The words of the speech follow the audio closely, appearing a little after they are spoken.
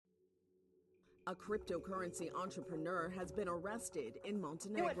A cryptocurrency entrepreneur has been arrested in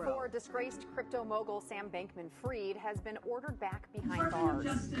Montenegro. New at 4, disgraced crypto mogul Sam Bankman-Fried has been ordered back behind bars.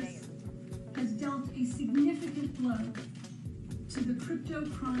 Justice has dealt a significant blow to the crypto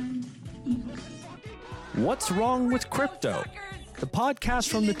crime ecosystem. What's Wrong with Crypto? The podcast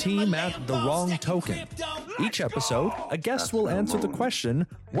from the team at The Wrong Token. Each episode, a guest will answer the question,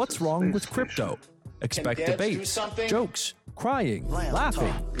 what's wrong with crypto? Expect debates, jokes, crying,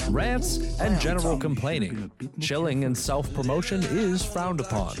 laughing, rants, and general complaining. Chilling and self-promotion is frowned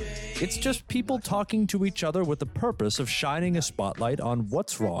upon. It's just people talking to each other with the purpose of shining a spotlight on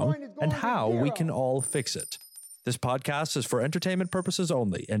what's wrong and how we can all fix it. This podcast is for entertainment purposes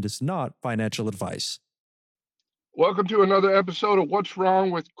only and is not financial advice. Welcome to another episode of What's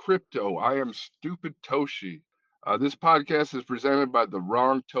Wrong with Crypto. I am Stupid Toshi. This podcast is presented by The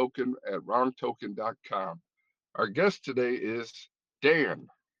Wrong Token at wrongtoken.com. Our guest today is Dan.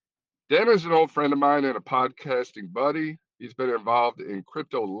 Dan is an old friend of mine and a podcasting buddy. He's been involved in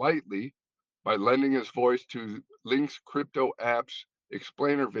crypto lightly by lending his voice to Link's Crypto Apps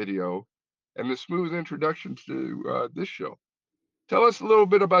explainer video and the smooth introduction to this show. Tell us a little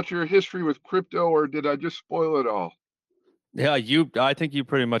bit about your history with crypto, or did I just spoil it all? Yeah, I think you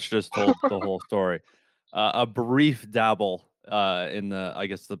pretty much just told the whole story. A brief dabble in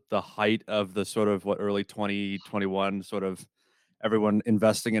the height of the sort of early 2021 sort of everyone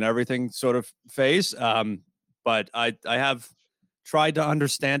investing in everything sort of phase. But I have tried to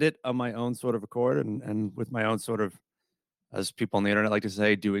understand it on my own sort of accord and with my own sort of, as people on the internet like to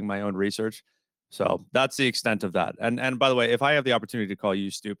say, doing my own research. So that's the extent of that. And by the way, if I have the opportunity to call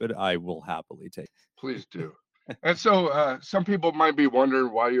you stupid, I will happily take it. Please do. And so some people might be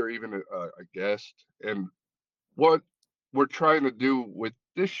wondering why you're even a guest. And what we're trying to do with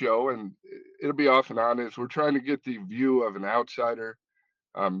this show, and it'll be off and on, is we're trying to get the view of an outsider.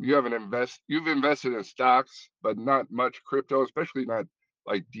 You've invested in stocks, but not much crypto, especially not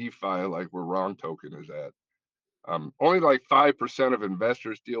like DeFi, like where Wrong Token is at. Only like 5% of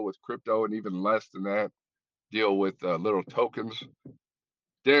investors deal with crypto, and even less than that deal with little tokens.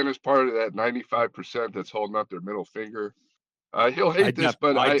 Dan is part of that 95% that's holding up their middle finger. He'll hate this,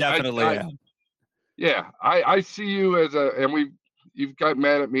 but I definitely am. Yeah, I see you as you've got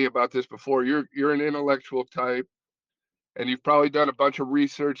mad at me about this before. You're an intellectual type, and you've probably done a bunch of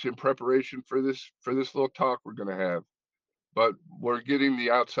research in preparation for this little talk we're going to have. But we're getting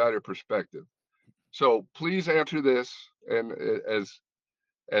the outsider perspective. So please answer this and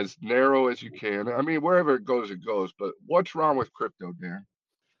as narrow as you can. I mean, wherever it goes, it goes. But what's wrong with crypto, Dan?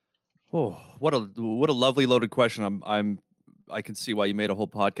 Oh, what a lovely loaded question. I can see why you made a whole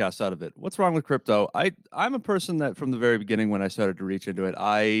podcast out of it. What's wrong with crypto? I'm a person that from the very beginning when I started to reach into it,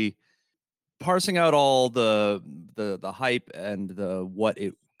 I parsing out all the hype and the what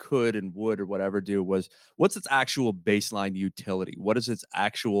it could and would or whatever do was what's its actual baseline utility? What is its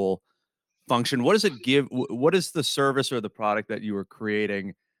actual function? What does it give? What is the service or the product that you are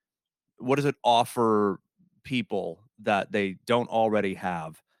creating? What does it offer people that they don't already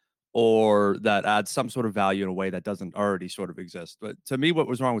have? Or that adds some sort of value in a way that doesn't already sort of exist. But to me, what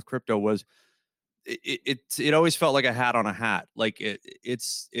was wrong with crypto was it always felt like a hat on a hat. Like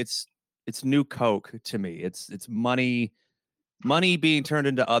it's new Coke to me. It's money being turned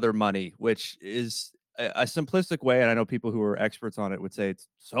into other money, which is a simplistic way. And I know people who are experts on it would say it's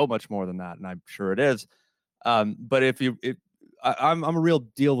so much more than that, and I'm sure it is. But I'm a real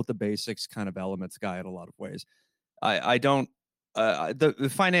deal with the basics kind of elements guy in a lot of ways. I don't.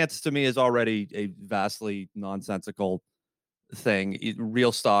 The finance to me is already a vastly nonsensical thing.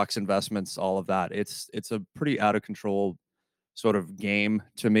 Real stocks, investments, all of that. It's a pretty out of control sort of game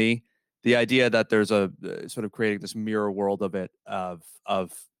to me. The idea that there's a sort of creating this mirror world of it of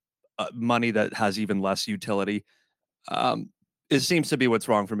money that has even less utility. It seems to be what's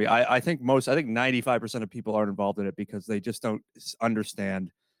wrong for me. I think 95% of people aren't involved in it because they just don't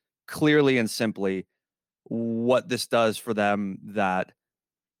understand clearly and simply what this does for them that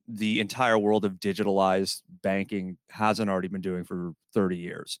the entire world of digitalized banking hasn't already been doing for 30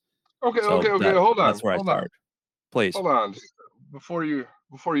 years. Okay. Hold on. That's where I start. Please. Hold on. Before you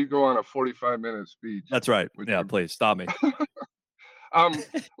go on a 45-minute speech. That's right. Yeah, please stop me.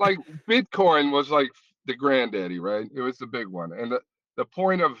 Like Bitcoin was like the granddaddy, right? It was the big one. And the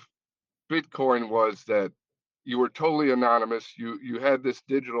point of Bitcoin was that you were totally anonymous. You had this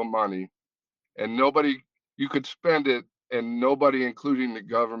digital money and you could spend it and nobody, including the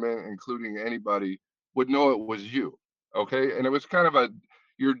government, including anybody, would know it was you. Okay. And it was kind of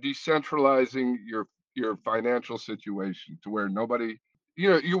you're decentralizing your financial situation to where nobody,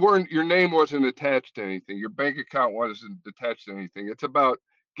 your name wasn't attached to anything. Your bank account wasn't attached to anything. It's about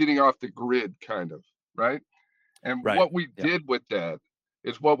getting off the grid, kind of, right? And Right. what we Yeah. did with that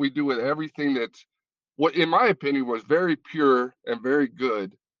is what we do with everything that's what, in my opinion, was very pure and very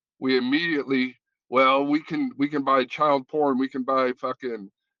good. We immediately, well, we can buy child porn, we can buy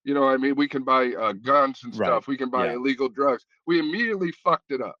fucking, you know, what I mean, we can buy guns and Right. stuff, we can buy Yeah. illegal drugs. We immediately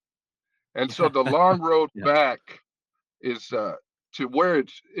fucked it up, and so the long road Yeah. back is to where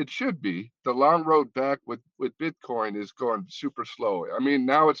it should be. The long road back with Bitcoin is going super slow. I mean,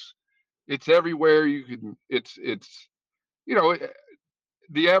 now it's everywhere. You can it's you know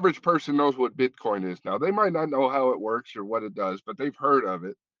the average person knows what Bitcoin is now. They might not know how it works or what it does, but they've heard of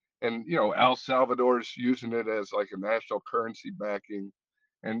it. And you know, El Salvador's using it as like a national currency backing,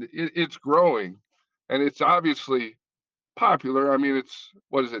 and it's growing, and it's obviously popular. I mean, it's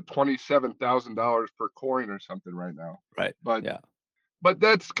what is it, $27,000 per coin or something right now. Right. But Yeah. but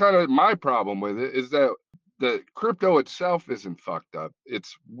that's kind of my problem with it, is that the crypto itself isn't fucked up.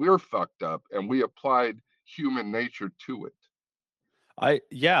 It's we're fucked up, and we applied human nature to it. I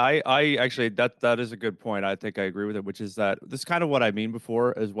actually that is a good point. I think I agree with it, which is that this is kind of what I mean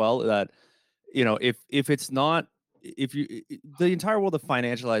before as well, that if it's not, if you the entire world of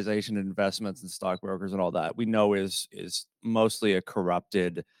financialization and investments and stockbrokers and all that, we know is mostly a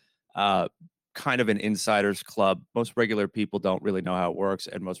corrupted uh kind of an insiders club. Most regular people don't really know how it works,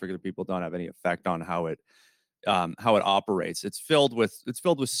 and most regular people don't have any effect on how it operates. It's filled with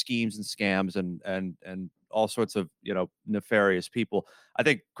schemes and scams and all sorts of nefarious people. I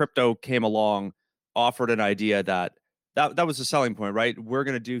think crypto came along, offered an idea that was the selling point, right? We're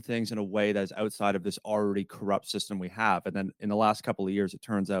going to do things in a way that's outside of this already corrupt system we have. And then in the last couple of years, it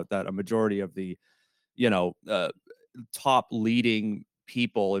turns out that a majority of the you know uh, top leading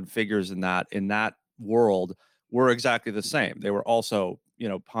people and figures in that world were exactly the same. They were also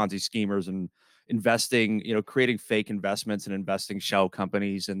Ponzi schemers and investing, creating fake investments and investing shell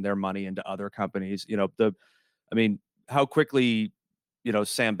companies and their money into other companies. I mean, how quickly,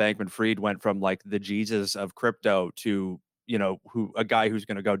 Sam Bankman-Fried went from like the Jesus of crypto to, who a guy who's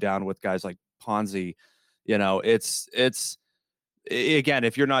going to go down with guys like Ponzi. It's again,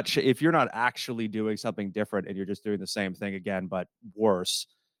 if you're not actually doing something different and you're just doing the same thing again but worse,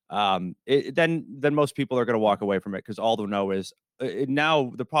 then most people are going to walk away from it, because all they know is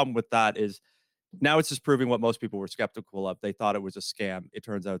now the problem with that is now it's just proving what most people were skeptical of. They thought it was a scam. It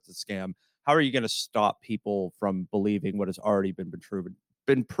turns out it's a scam. How are you going to stop people from believing what has already been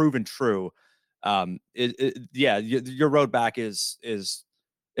proven true? Yeah, your road back is it's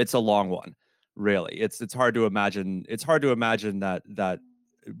a long one. Really, it's hard to imagine. It's hard to imagine that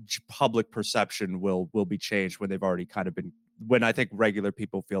public perception will be changed when they've already kind of been. When I think regular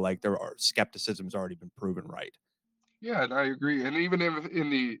people feel like skepticism's already been proven right. Yeah, and I agree. And even if in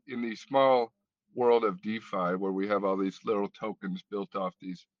the small world of DeFi, where we have all these little tokens built off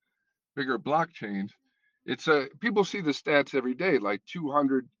these bigger blockchains, it's a people see the stats every day, like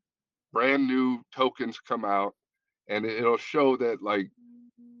 200 brand new tokens come out, and it'll show that like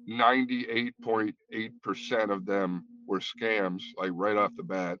 98.8% of them were scams, like right off the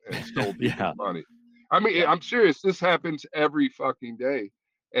bat, and stole people's Yeah, money. I mean, yeah, I'm serious. This happens every fucking day.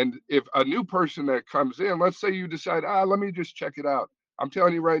 And if a new person that comes in, let's say you decide, let me just check it out. I'm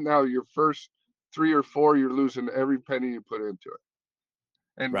telling you right now, your first 3 or 4, you're losing every penny you put into it.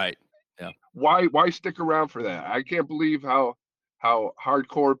 And right. Yeah, why stick around for that? I can't believe how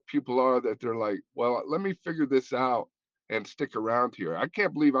hardcore people are, that they're like, well, let me figure this out and stick around here. I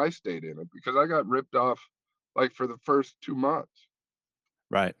can't believe I stayed in it, because I got ripped off like for the first 2 months.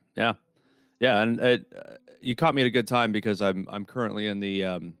 right. Yeah. Yeah, and you caught me at a good time, because I'm currently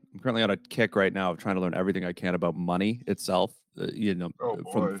I'm currently on a kick right now of trying to learn everything I can about money itself. Oh from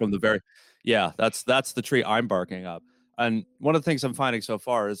boy. from the very, yeah, that's the tree I'm barking up. And one of the things I'm finding so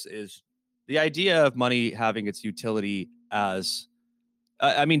far is the idea of money having its utility as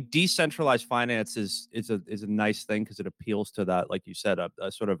I mean, decentralized finance is a nice thing, because it appeals to that, like you said,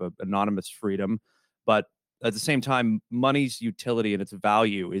 a sort of a anonymous freedom. But at the same time, money's utility and its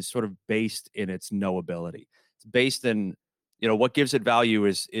value is sort of based in its knowability. It's based in, what gives it value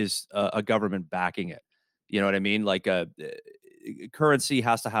is a government backing it. You know what I mean? Like currency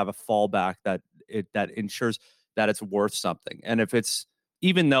has to have a fallback that ensures that it's worth something. And if it's,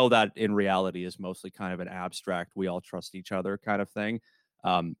 even though that in reality is mostly kind of an abstract, we all trust each other kind of thing,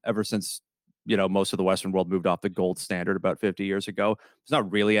 ever since most of the Western world moved off the gold standard about 50 years ago. There's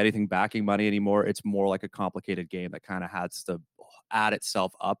not really anything backing money anymore. It's more like a complicated game that kind of has to add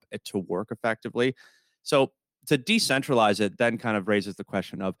itself up to work effectively. So to decentralize it then kind of raises the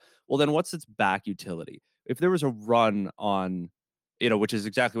question of, well, then what's its back utility? If there was a run on, which is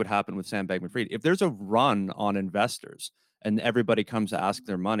exactly what happened with Sam Bankman-Fried, if there's a run on investors and everybody comes to ask for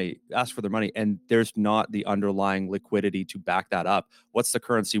their money, and there's not the underlying liquidity to back that up. What's the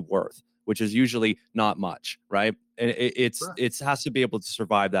currency worth? Which is usually not much, right? And it has to be able to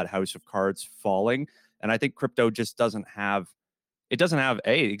survive that house of cards falling. And I think crypto just doesn't have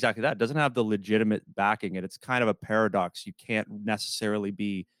exactly that. It doesn't have the legitimate backing. And it's kind of a paradox. You can't necessarily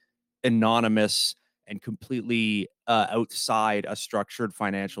be anonymous and completely outside a structured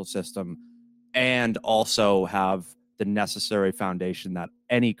financial system and also have the necessary foundation that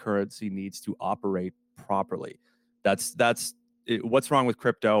any currency needs to operate properly. What's wrong with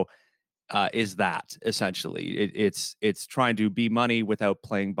crypto is that essentially it's trying to be money without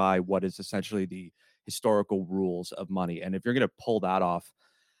playing by what is essentially the historical rules of money. And if you're going to pull that off,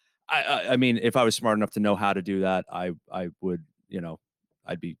 I mean, if I was smart enough to know how to do that, I would,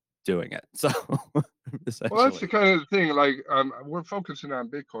 I'd be doing it. So Well, that's the kind of thing. Like, we're focusing on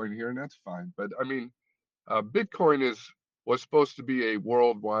Bitcoin here, and that's fine. But I mean, Bitcoin was supposed to be a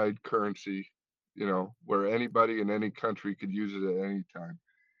worldwide currency, where anybody in any country could use it at any time.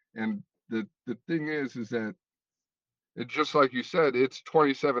 And the thing is that it's just like you said, it's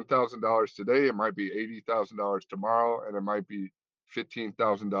 $27,000 today. It might be $80,000 tomorrow, and it might be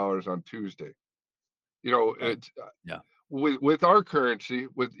 $15,000 on Tuesday. Right. It's Yeah. With our currency,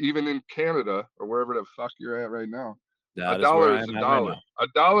 with even in Canada or wherever the fuck you're at right now, a That is where dollar I is a am at right dollar. now. A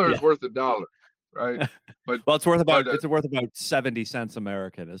dollar Yeah. is worth a dollar, right? But Well, it's worth about but, it's worth about 70 cents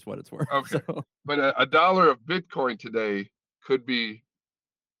American is what it's worth. okay, So, but a dollar of Bitcoin today could be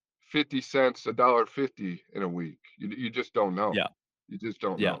 50 cents, $1.50 in a week. You just don't know. yeah. You just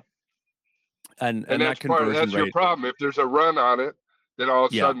don't Yeah. know. And And that conversion that's your rate, problem. If there's a run on it, then all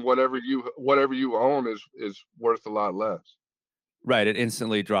of a yeah, sudden whatever you own is worth a lot less. right, it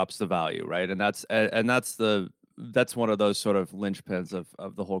instantly drops the value, right? And that's one of those sort of linchpins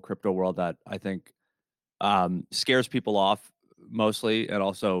of the whole crypto world that I think scares people off mostly, and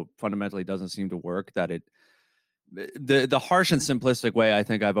also fundamentally doesn't seem to work. That the harsh and simplistic way I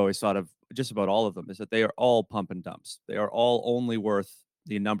think I've always thought of just about all of them is that they are all pump and dumps. They are all only worth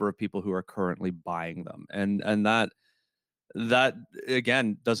the number of people who are currently buying them, and that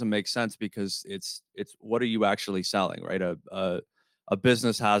again doesn't make sense, because it's what are you actually selling, right? A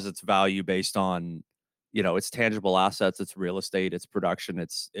business has its value based on its tangible assets, its real estate, its production,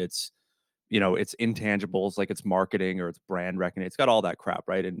 its its intangibles, like its marketing or its brand recognition. It's got all that crap,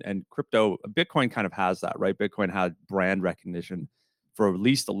 right? And Bitcoin kind of has that, right? Bitcoin had brand recognition for at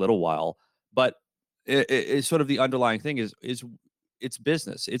least a little while, but it's sort of the underlying thing is it's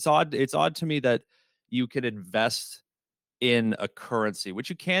business. It's odd to me that you can invest in a currency, which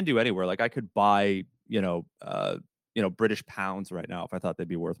you can do anywhere. Like I could buy, British pounds right now if I thought they'd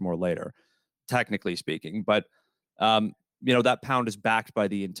be worth more later, technically speaking. But that pound is backed by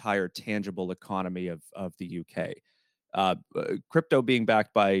the entire tangible economy of the UK. Crypto being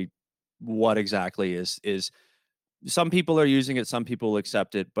backed by what exactly is some people are using it, some people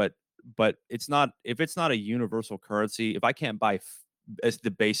accept it, but it's not, if it's not a universal currency, if I can't buy as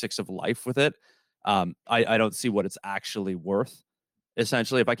the basics of life with it, I don't see what it's actually worth.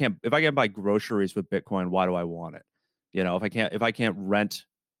 Essentially, if I can't buy groceries with Bitcoin, why do I want it? If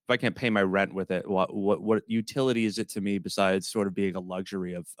I can't pay my rent with it, what utility is it to me besides sort of being a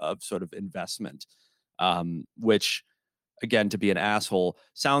luxury of sort of investment? Which again, to be an asshole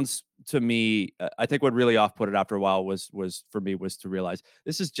sounds to me, I think what really off put it after a while was for me was to realize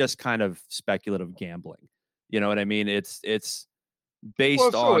this is just kind of speculative gambling. You know what I mean? It's Well,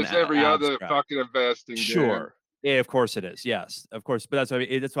 based so on is every other abstract. fucking investing, Dan. Sure. Yeah, of course it is. Yes, of course. But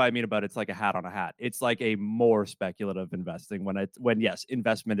that's what I mean about it's like a hat on a hat. It's like a more speculative investing when yes,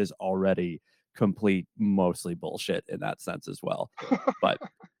 investment is already complete, mostly bullshit in that sense as well. But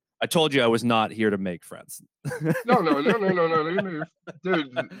I told you I was not here to make friends. No,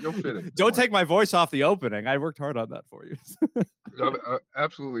 dude, you'll fit it. Don't take my voice off the opening. I worked hard on that for you.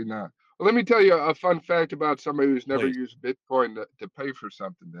 Absolutely not. Well, let me tell you a fun fact about somebody who's never Please. used Bitcoin to pay for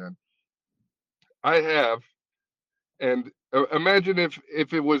something, Dan. I have, and imagine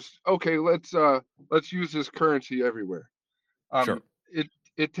if it was okay. Let's use this currency everywhere. Sure.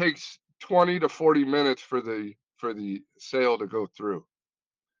 It takes 20 to 40 minutes for the sale to go through.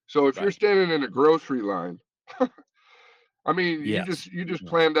 So if you're Right. standing in a grocery line, I mean, Yes. you just Yeah.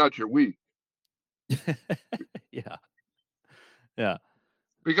 planned out your week. Yeah. Yeah.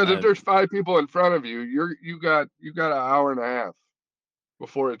 Because if there's 5 people in front of you, you got an hour and a half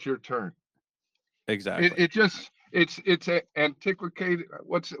before it's your turn. Exactly. It's antiquated.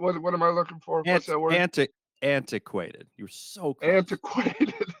 What am I looking for? What's that word? Antiquated. You're so close.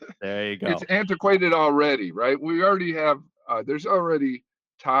 Antiquated. There you go. It's antiquated already, right? We already have. There's already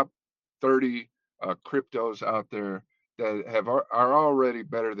top 30 cryptos out there that are already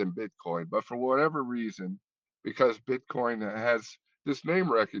better than Bitcoin, but for whatever reason, because Bitcoin has this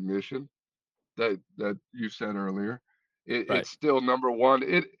name recognition that you said earlier, Right. it's still number one.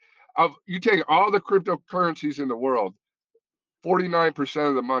 You take all the cryptocurrencies in the world, 49%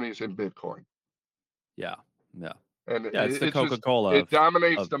 of the money is in Bitcoin, Yeah. Yeah. and Yeah. It's the it's just Coca-Cola it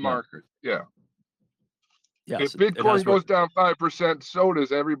dominates of the yeah. market. Yeah, if Yes. It Bitcoin has what goes down 5%, so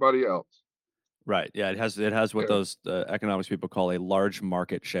does everybody else. right. Yeah. It has what Yeah, those economics people call a large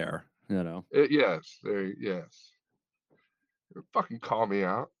market share. yes, yes. Fucking call me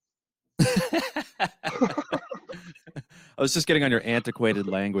out. I was just getting on your antiquated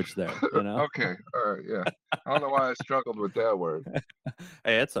language there. Okay, all right, yeah. I don't know why I struggled with that word,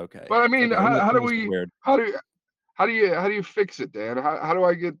 Hey, it's okay. but I It's mean, okay. how do English is we? weird. How do how do you fix it, Dan? How do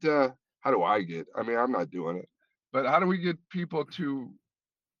I get? How do I get? I mean, I'm not doing it, but how do we get people to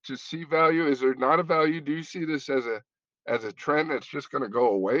see value? Is there not a value? Do you see this as a trend that's just going to go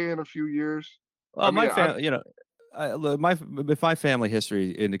away in a few years? I Well, mean, my I'm family, if my family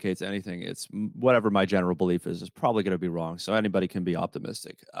history indicates anything, it's whatever my general belief is probably going to be wrong. So anybody can be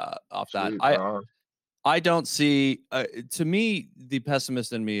optimistic off that. sweet, I Ron. I don't see. To me, the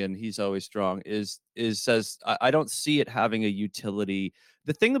pessimist in me, and he's always strong, is says I don't see it having a utility.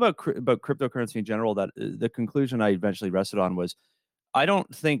 The thing about about cryptocurrency in general that the conclusion I eventually rested on was I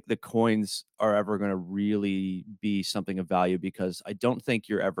don't think the coins are ever going to really be something of value because I don't think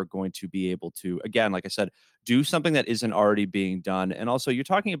you're ever going to be able to, again, like I said, do something that isn't already being done. And also, you're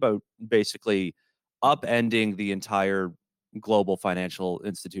talking about basically upending the entire global financial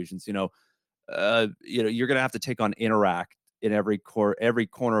institutions. You're going to have to take on Interact in every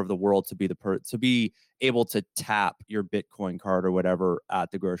corner of the world to be to be able to tap your Bitcoin card or whatever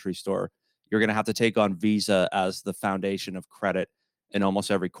at the grocery store. You're going to have to take on Visa as the foundation of credit in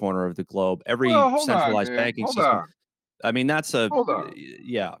almost every corner of the globe, every Well, hold on, centralized Dan. banking Hold system. on. I mean, that's a Hold on.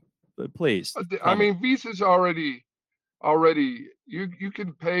 yeah. But please I tell me. mean, Visa's already you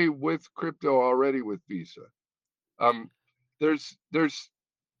can pay with crypto already with Visa. Um, there's there's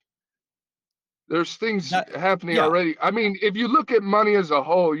things That happening yeah, already. I mean, if you look at money as a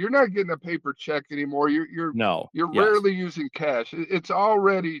whole, you're not getting a paper check anymore. no, You're yes, rarely using cash. It's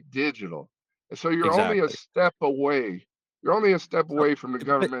already digital. And so you're only a exactly. step away. You're only a step So, away from the but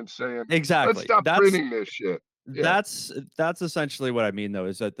government saying, "Let's exactly. stop That's printing this shit." Yeah, that's essentially what I mean though,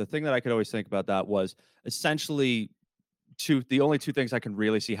 is that the thing that I could always think about that was essentially the only two things I can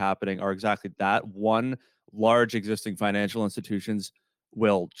really see happening are exactly that. One, large existing financial institutions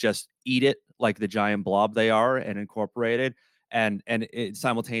will just eat it like the giant blob they are and incorporate it, and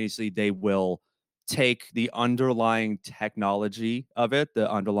simultaneously they will take the underlying technology of it, the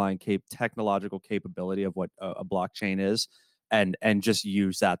underlying technological capability of what a blockchain is, and just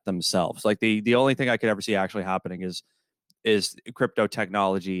use that themselves. Like the only thing I could ever see actually happening is crypto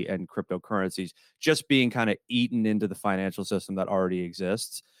technology and cryptocurrencies just being kind of eaten into the financial system that already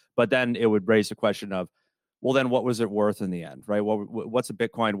exists. But then it would raise the question of, well, then what was it worth in the end, right? What's a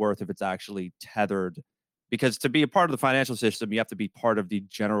Bitcoin worth if it's actually tethered? Because to be a part of the financial system, you have to be part of the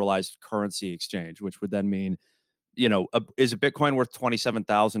generalized currency exchange, which would then mean, is a Bitcoin worth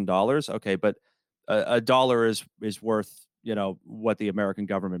 $27,000? Okay, but a dollar is worth what the American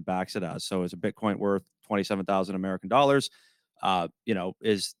government backs it as. So is a Bitcoin worth 27,000 American dollars?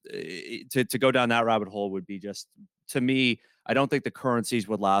 Is to go down that rabbit hole would be just, to me. I don't think the currencies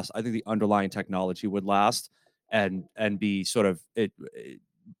would last. I think the underlying technology would last and be sort of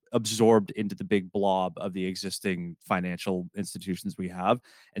absorbed into the big blob of the existing financial institutions we have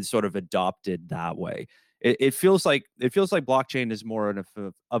and sort of adopted that way. It feels like blockchain is more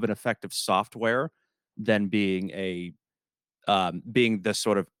of an effective software than being the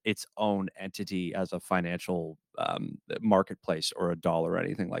sort of its own entity as a financial marketplace or a dollar or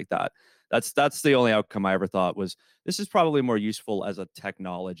anything like that. That's the only outcome I ever thought was this is probably more useful as a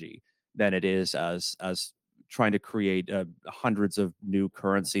technology than it is as trying to create hundreds of new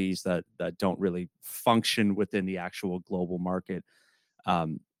currencies that don't really function within the actual global market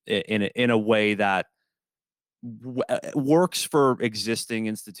in a way that works for existing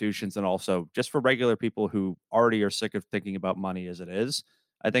institutions and also just for regular people who already are sick of thinking about money as it is.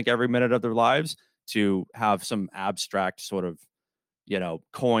 I think every minute of their lives to have some abstract sort of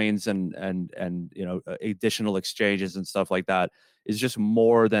coins and additional exchanges and stuff like that is just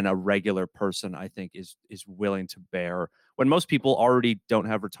more than a regular person I think is willing to bear when most people already don't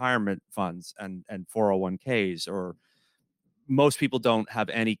have retirement funds and 401ks, or most people don't have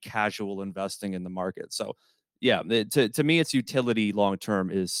any casual investing in the market. So yeah, to me, its utility long term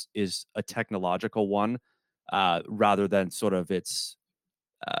is a technological one, rather than sort of its.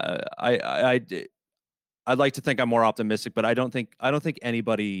 I I'd like to think I'm more optimistic, but I don't think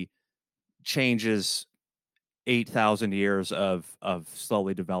anybody changes 8,000 years of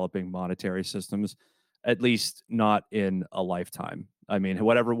slowly developing monetary systems, at least not in a lifetime. I mean,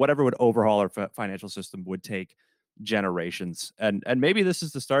 whatever would overhaul our financial system would take generations, and maybe this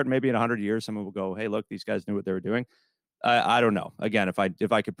is the start. Maybe in 100 years, someone will go, "Hey, look, these guys knew what they were doing." I don't know. Again, if I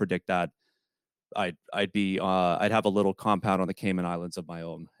could predict that, I'd have a little compound on the Cayman Islands of my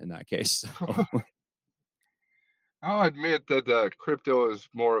own in that case. So, I'll admit that crypto is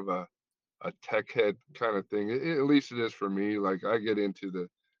more of a tech head kind of thing. At least it is for me. Like I get into the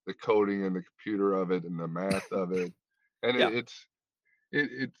coding and the computer of it and the math of it, and yeah.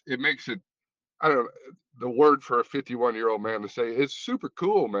 it makes it. I don't know the word for a 51-year-old man to say it's super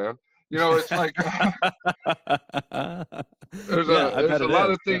cool, man. It's like Yeah, I there's bet a it lot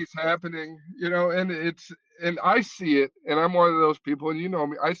is. of things happening, and I see it, and I'm one of those people, and you know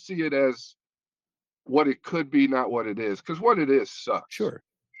me, I see it as what it could be, not what it is, because what it is sucks. Sure.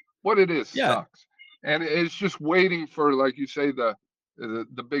 What it is Yeah. sucks, and it's just waiting for, like you say, the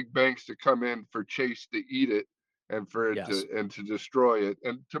big banks to come in for Chase to eat it and for it Yes. to destroy it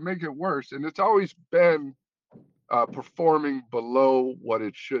and to make it worse. And it's always been performing below what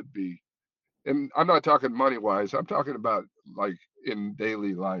it should be. And I'm not talking money wise. I'm talking about like in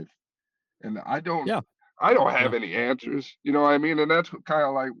daily life. And Yeah. I don't have No. any answers. You know what I mean? And that's kind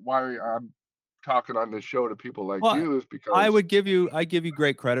of like why I'm talking on this show to people like Well, you is because I give you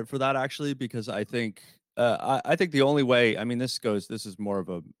great credit for that actually, because I think the only way, I mean, this is more of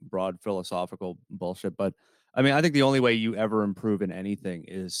a broad philosophical bullshit, but I mean, I think the only way you ever improve in anything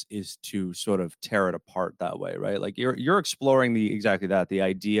is to sort of tear it apart that way, right? Like you're exploring exactly that, the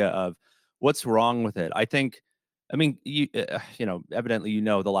idea of what's wrong with it. I mean, evidently,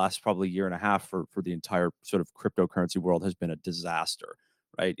 the last probably year and a half for the entire sort of cryptocurrency world has been a disaster,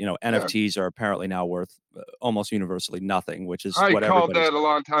 right? yeah, NFTs are apparently now worth almost universally nothing, which is I what called everybody's that a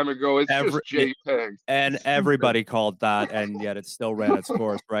long time ago. It's every just JPEGs. and It's stupid. everybody called that, and yet it still ran its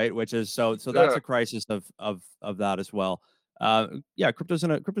course, right? Which is so that's Yeah. a crisis of that as well. Yeah, crypto's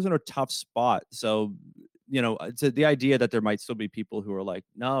in a tough spot. So to the idea that there might still be people who are like,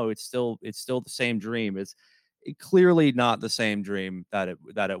 no, it's still the same dream. It's clearly not the same dream that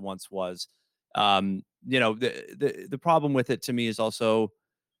it once was. The problem with it to me is also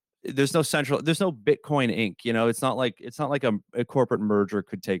there's no Bitcoin Inc. It's not like a corporate merger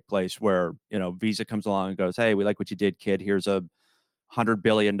could take place where Visa comes along and goes, "Hey, we like what you did, kid. Here's $100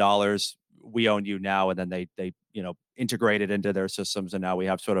 billion. We own you now," and then they integrate it into their systems, and now we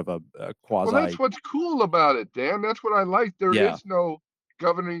have sort of a Well, that's quasi. what's cool about it, Dan. That's what I like. There Yeah, is no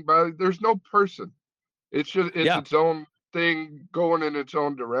governing body. There's no person. It's yeah, its own thing going in its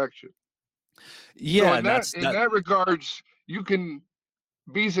own direction. So yeah, and that's in that. that regards, you can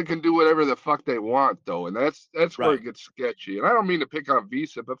Visa can do whatever the fuck they want though, and that's where Right. it gets sketchy. And I don't mean to pick on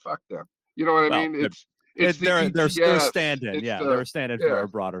Visa, but fuck them. You know what I Well, mean? It's the they're a ETFs. stand-in. It's Yeah, they're the a stand-in for yeah a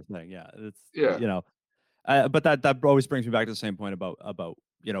broader thing. Yeah, it's yeah. but that always brings me back to the same point about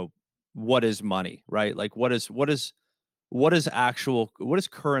what is money, right? Like what is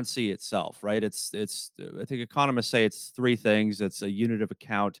currency itself, right? It's I think economists say it's three things. It's a unit of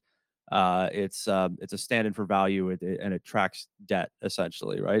account, it's a stand-in for value, and it tracks debt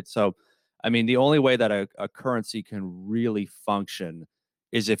essentially, right? So I mean, the only way that a currency can really function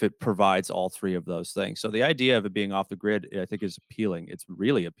is if it provides all three of those things. So the idea of it being off the grid, I think, is appealing. It's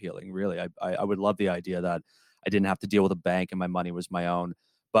really appealing. Really, I would love the idea that I didn't have to deal with a bank and my money was my own.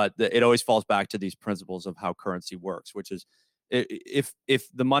 But it always falls back to these principles of how currency works, which is if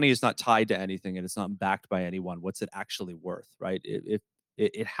the money is not tied to anything and it's not backed by anyone, what's it actually worth, right?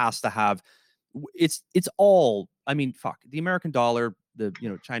 It has to have it's all, I mean, fuck, the American dollar, the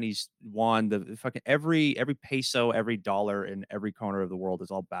Chinese yuan, the fucking every peso, every dollar in every corner of the world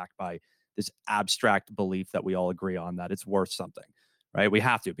is all backed by this abstract belief that we all agree on, that it's worth something, right? We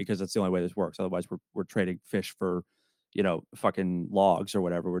have to, because that's the only way this works. Otherwise, we're trading fish for fucking logs or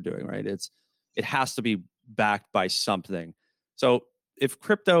whatever we're doing, right? It has to be backed by something. So if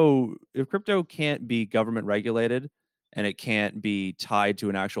crypto can't be government regulated, and it can't be tied to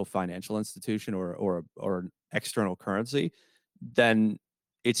an actual financial institution or an external currency, then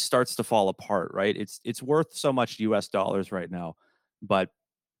it starts to fall apart, right? It's worth so much US dollars right now, but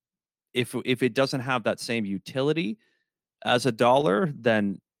if it doesn't have that same utility as a dollar,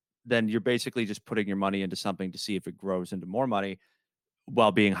 then you're basically just putting your money into something to see if it grows into more money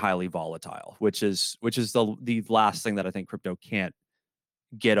while being highly volatile, which is the last thing that I think crypto can't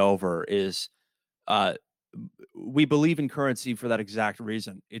get over is uh we believe in currency for that exact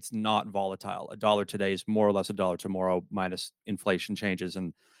reason. It's not volatile. A dollar today is more or less a dollar tomorrow, minus inflation changes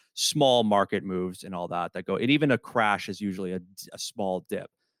and small market moves and all that go. And even a crash is usually a small dip.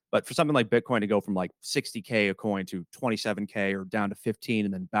 But for something like Bitcoin to go from like 60K a coin to 27K or down to 15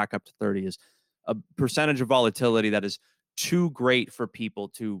 and then back up to 30 is a percentage of volatility that is too great for people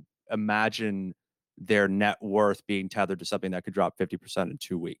to imagine their net worth being tethered to something that could drop 50% in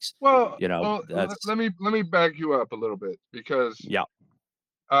 2 weeks. Well, That's let me back you up a little bit, because yeah,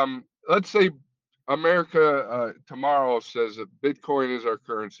 let's say America tomorrow says that Bitcoin is our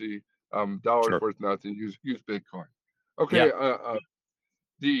currency, dollars sure. worth nothing, use Bitcoin. Okay, Yeah.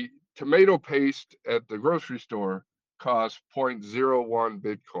 the tomato paste at the grocery store costs 0.01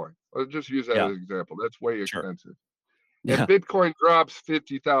 Bitcoin. Let's just use that Yeah. as an example. That's way Sure. expensive. Yeah. And Bitcoin drops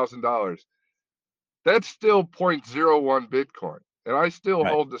 $50,000. That's still 0.01 Bitcoin. And I still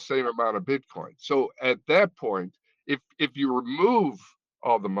Right. hold the same amount of Bitcoin. So at that point, if you remove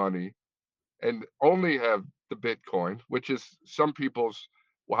all the money and only have the Bitcoin, which is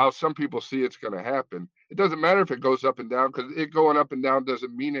how some people see it's going to happen, it doesn't matter if it goes up and down, because it going up and down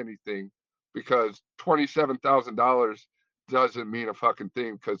doesn't mean anything, because $27,000 doesn't mean a fucking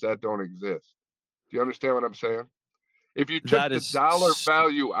thing, because that don't exist. Do you understand what I'm saying? If you took That the is dollar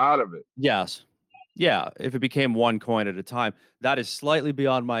value out of it. yes. Yeah, if it became one coin at a time, that is slightly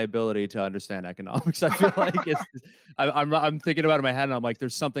beyond my ability to understand economics. I feel like I'm thinking about it in my head, and I'm like,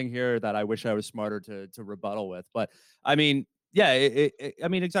 there's something here that I wish I was smarter to rebuttal with. But I mean, yeah, I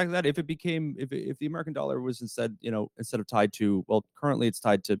mean exactly that. If the American dollar was instead of tied to, well, currently it's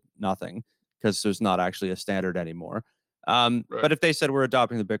tied to nothing because there's not actually a standard anymore. Right. But if they said we're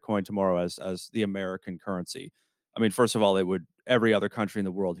adopting the Bitcoin tomorrow as the American currency, I mean, first of all, every other country in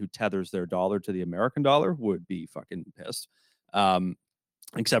the world who tethers their dollar to the American dollar would be fucking pissed.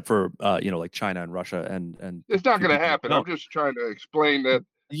 Except for like China and Russia and it's not few going to people who happen. don't. I'm just trying to explain that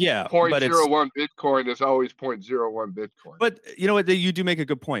Yeah, but it's 0.01 Bitcoin is always 0.01 Bitcoin. But you know what? You do make a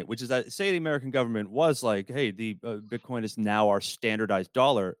good point, which is that say the American government was like, "Hey, the Bitcoin is now our standardized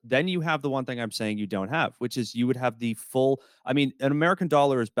dollar." Then you have the one thing I'm saying you don't have, which is you would have the full. I mean, an American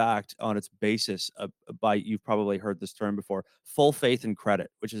dollar is backed on its basis by, you've probably heard this term before, full faith and credit,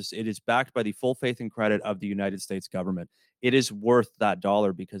 which is it is backed by the full faith and credit of the United States government. It is worth that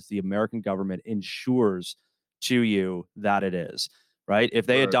dollar because the American government ensures to you that it is. Right? If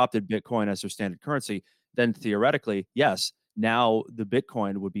they Right. adopted Bitcoin as their standard currency, then theoretically, yes, now the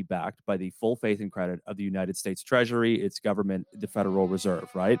Bitcoin would be backed by the full faith and credit of the United States Treasury, its government, the Federal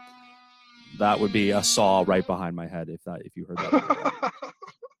Reserve, right? That would be a saw right behind my head if you heard that.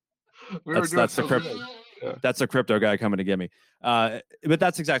 That's the crypto guy coming to get me. But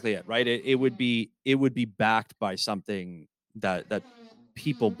that's exactly it, right? It would be backed by something that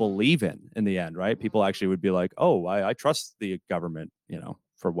people believe in the end, right? People actually would be like, oh, I trust the government,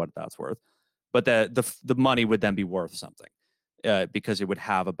 for what that's worth. But the money would then be worth something because it would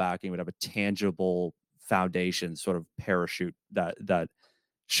have a backing, it would have a tangible foundation, sort of parachute that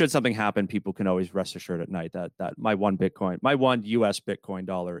should something happen, people can always rest assured at night that my one US Bitcoin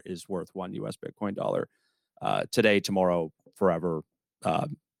dollar is worth one US Bitcoin dollar today, tomorrow, forever.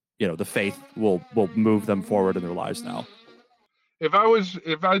 The faith will move them forward in their lives now. If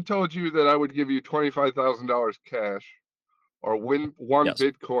I told you that I would give you $25,000 cash or win one Yes.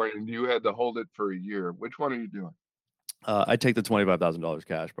 Bitcoin and you had to hold it for a year, which one are you doing? I'd take the $25,000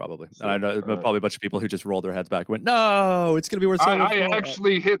 cash probably. So, and I know probably a bunch of people who just rolled their heads back and went, "No, it's going to be worth so much more." I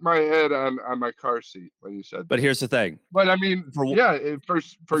actually hit my head on my car seat when you said that. But here's the thing. But I mean, for you,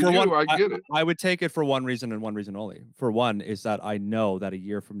 I get it. I would take it for one reason and one reason only. For one is that I know that a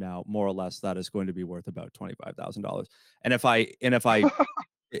year from now, more or less, that is going to be worth about $25,000. And if I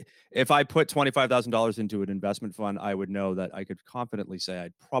if I put $25,000 into an investment fund, I would know that I could confidently say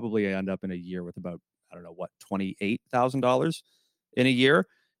I'd probably end up in a year with about, I don't know what, $28,000 in a year.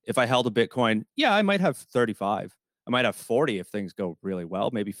 If I held a Bitcoin, yeah, I might have 35. I might have 40 if things go really well,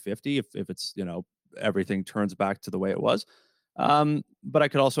 maybe 50 if it's, everything turns back to the way it was. But I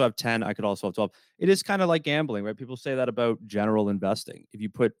could also have 10, I could also have 12. It is kind of like gambling, right? People say that about general investing. If you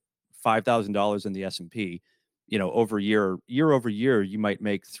put $5,000 in the S&P, over year over year, you might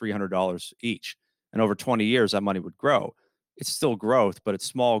make $300 each. And over 20 years, that money would grow. It's still growth, but it's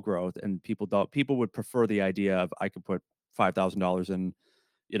small growth. And people would prefer the idea of I could put $5,000 in,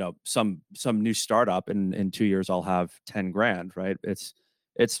 some new startup, and in 2 years I'll have 10 grand, right? It's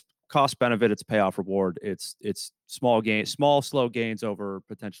cost benefit, it's payoff reward, it's small slow gains over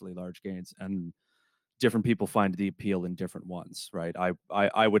potentially large gains, and different people find the appeal in different ones, right?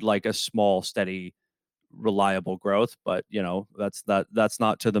 I would like a small, steady, reliable growth, but that's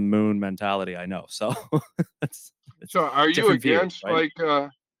not to the moon mentality, I know. So so are you against views, right?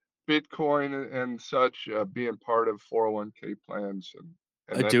 like Bitcoin and such being part of 401k plans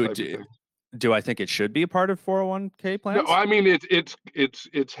and that do type of thing. do I think it should be a part of 401k No, plans? I mean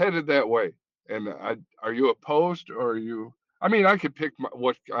it's headed that way. And are you opposed or are you? I mean, I could pick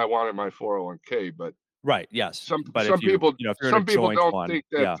what I want in my 401k, but Right. Yes. some But if some people if you're in a some people joint don't one, think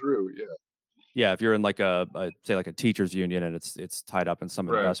that yeah. through. Yeah, Yeah, if you're in like say like a teachers union and it's tied up in some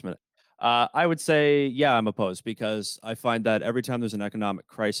right. investment, I would say yeah, I'm opposed because I find that every time there's an economic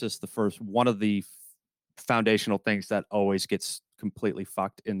crisis, the first one of the foundational things that always gets completely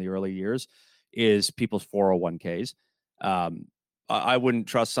fucked in the early years is people's 401ks. Um, I wouldn't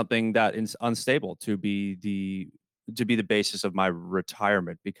trust something that is unstable to be the basis of my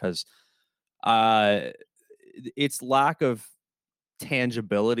retirement because uh, its lack of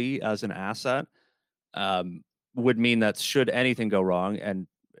tangibility as an asset um, would mean that should anything go wrong and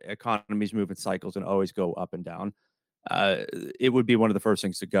economies move in cycles and always go up and down, uh, it would be one of the first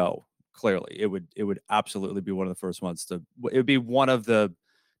things to go. Clearly, it would absolutely be one of the first ones to. It would be one of the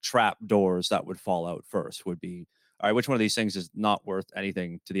trap doors that would fall out first. Would be all right. Which one of these things is not worth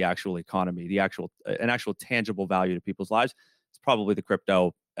anything to the actual economy, the actual an actual tangible value to people's lives? It's probably the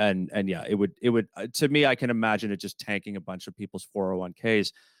crypto. And yeah, it would to me. I can imagine it just tanking a bunch of people's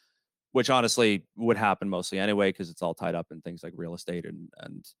 401ks, which honestly would happen mostly anyway because it's all tied up in things like real estate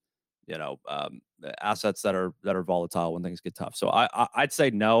and assets that are volatile when things get tough. So I'd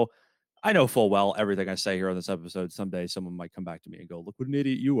say no. I know full well everything I say here on this episode. Someday someone might come back to me and go, "Look what an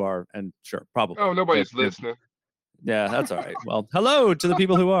idiot you are," and sure, probably. Oh, nobody's listening. Yeah, that's all right. Well, hello to the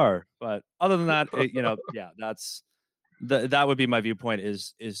people who are. But other than that, yeah, that would be my viewpoint.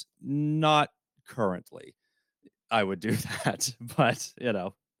 Is not currently. I would do that, but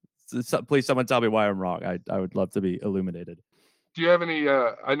please someone tell me why I'm wrong. I would love to be illuminated. Do you have any?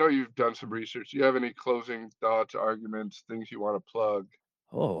 I know you've done some research. Do you have any closing thoughts, arguments, things you want to plug?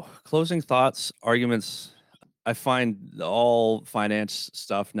 Oh, closing thoughts, arguments. I find all finance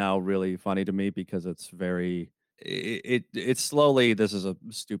stuff now really funny to me because it's very it's slowly this is a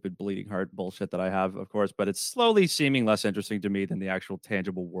stupid bleeding heart bullshit that I have, of course, but it's slowly seeming less interesting to me than the actual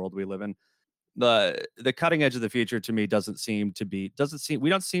tangible world we live in. The cutting edge of the future to me doesn't seem we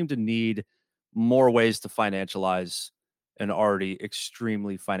don't seem to need more ways to financialize an already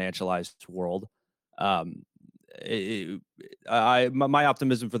extremely financialized world. Um, my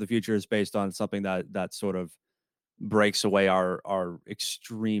optimism for the future is based on something that sort of breaks away our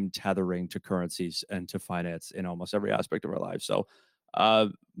extreme tethering to currencies and to finance in almost every aspect of our lives. So,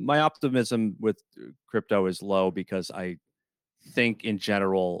 my optimism with crypto is low because I think in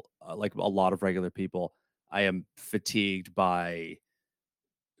general, like a lot of regular people, I am fatigued by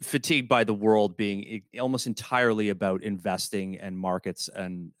the world being almost entirely about investing and markets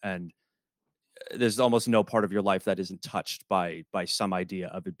and there's almost no part of your life that isn't touched by some idea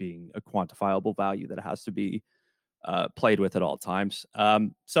of it being a quantifiable value that has to be played with at all times.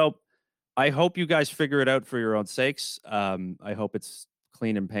 So I hope you guys figure it out for your own sakes. I hope it's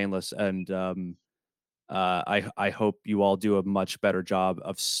clean and painless, and I hope you all do a much better job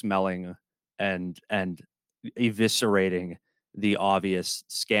of smelling and eviscerating the obvious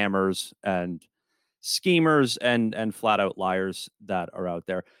scammers and schemers and flat out liars that are out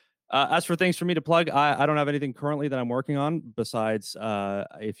there. As for things for me to plug, I don't have anything currently that I'm working on besides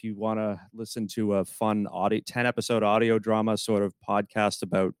if you want to listen to a fun 10 episode audio drama sort of podcast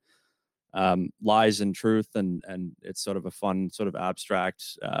about lies and truth, and it's sort of a fun sort of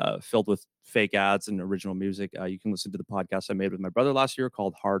abstract filled with fake ads and original music. You can listen to the podcast I made with my brother last year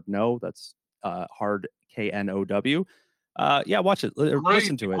called Hard No. That's Hard KNOW. Yeah, watch it.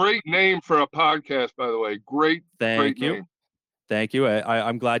 Listen to it. Great name for a podcast, by the way. Great Thank you. name. Thank you.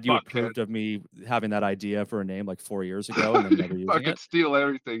 I'm glad you Fuckhead. approved of me having that idea for a name like 4 years ago and then never using Fucking it. steal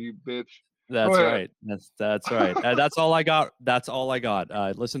everything, you bitch. That's right. That's right. That's all I got. That's all I got.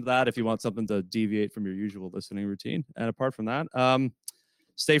 Listen to that if you want something to deviate from your usual listening routine. And apart from that,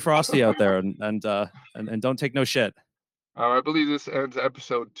 stay frosty out there and don't take no shit. I believe this ends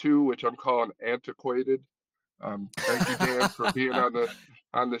episode 2, which I'm calling Antiquated. Thank you, Dan, for being on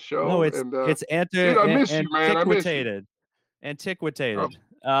the show. No, it's dude, I miss you, man. I miss you. Antiquated.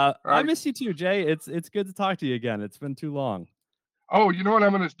 Oh. I miss you too, Jay. It's good to talk to you again. It's been too long. Oh, you know what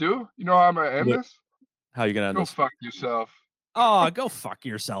I'm gonna do? You know how I'm gonna end this? How you gonna end this? Go fuck yourself. Oh, go fuck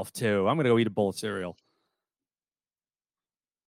yourself too. I'm gonna go eat a bowl of cereal.